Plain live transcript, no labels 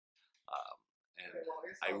and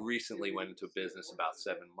I recently went into business about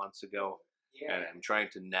 7 months ago, and I'm trying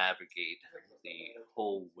to navigate the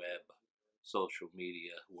whole web social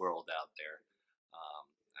media world out there.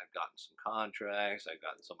 I've gotten some contracts, I've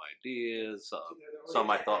gotten some ideas, some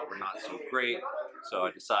I thought were not so great, so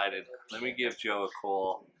I decided, let me give Joe a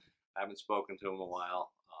call. I haven't spoken to him in a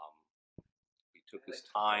while. He took his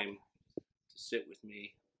time to sit with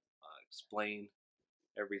me, explain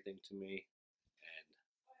everything to me, and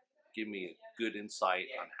give me a good insight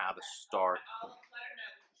on how to start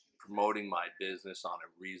promoting my business on a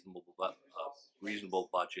reasonable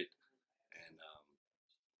budget, and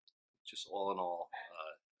just all in all,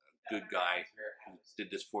 a good guy who did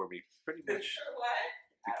this for me pretty much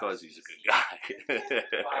because he's a good guy.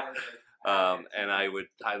 And I would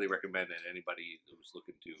highly recommend that anybody who's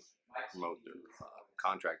looking to promote their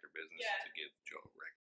contractor business to give Joe a ring.